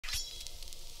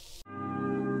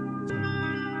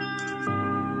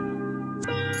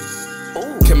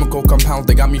chemical compounds,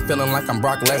 they got me feeling like I'm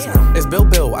Brock Lesnar. It's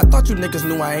BillBill, I thought you niggas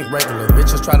knew I ain't regular.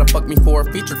 Bitches try to fuck me for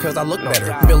a feature cause I look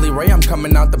better. Billy Ray, I'm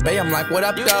coming out the bay, I'm like, what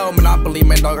up though? Monopoly,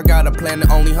 man, dog, I got a plan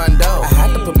to only hundo. I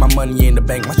had to put my money in the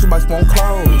bank, my shoebox won't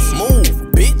close.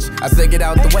 Move, bitch, I said get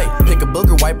out the way. Pick a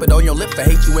booger, wipe it on your lips, I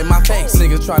hate you in my face.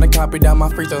 Niggas trying to copy down my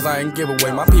free throws, I ain't give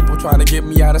away. My people trying to get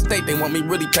me out of state, they want me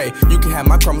really pay. You can have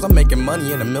my crumbs, I'm making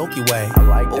money in the Milky Way. I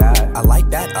like that. I like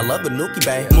that, I love the nookie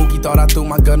bay. Mookie thought I threw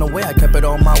my gun away, I kept it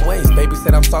on my waist. Baby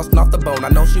said I'm saucing off the bone, I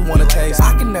know she wanna taste.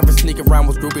 I can never sneak around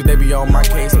with groupies, they be on my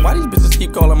case. Why these bitches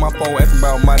keep calling my phone, asking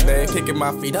about my day? Kicking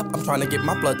my feet up, I'm trying to get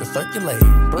my blood to circulate.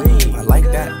 I like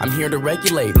that, I'm here to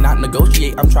regulate, not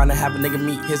negotiate. I'm trying to have a nigga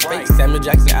meet his face. Samuel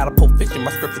Jackson out of Pulp Fiction,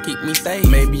 my script to keep me safe.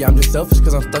 Maybe I'm just selfish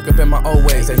cause I'm stuck up in my old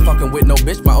ways. Ain't fucking with no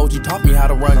bitch, my OG taught me how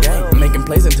to run game. Making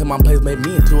plays until my plays made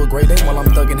me into a great day. While I'm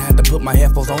thugging, had to put my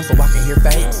headphones on so I can hear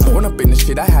fades. Born up in this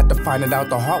shit, I had to find it out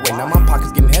the hard way. Now my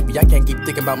pocket's getting heavy, I can't keep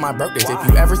thinking about my birthdays. If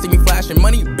you ever see me flashing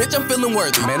money, bitch, I'm feeling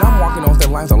worthy. Man, I'm walking on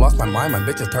thin lines, I lost my mind, my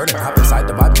bitch is turning. Hop inside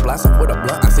the vibe and blast off with a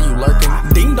blunt, I see you lurking.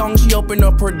 Ding dong, she opened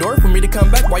up her door for me to come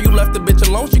back. Why you left the bitch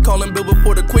alone? She calling Bill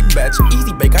before the quick batch.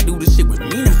 Easy bake, I do this shit with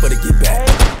meaning for the get back.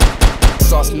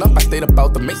 Saucing up, I stayed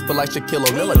about the mix, feel like Shaquille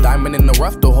O'Neal. A diamond in the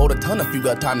rough, though, hold a ton if you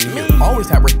got time to hear. Always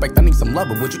have respect, I need some love,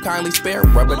 but would you kindly spare?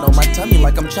 Rubbing on my tummy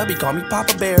like I'm chubby, call me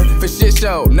Papa Bear. For shit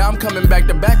show, now I'm coming back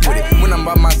to back with it. When I'm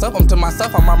by myself, I'm to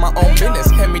myself, I'm on my own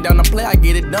business. Hand me down the play, I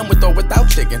get it done with or without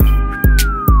chicken.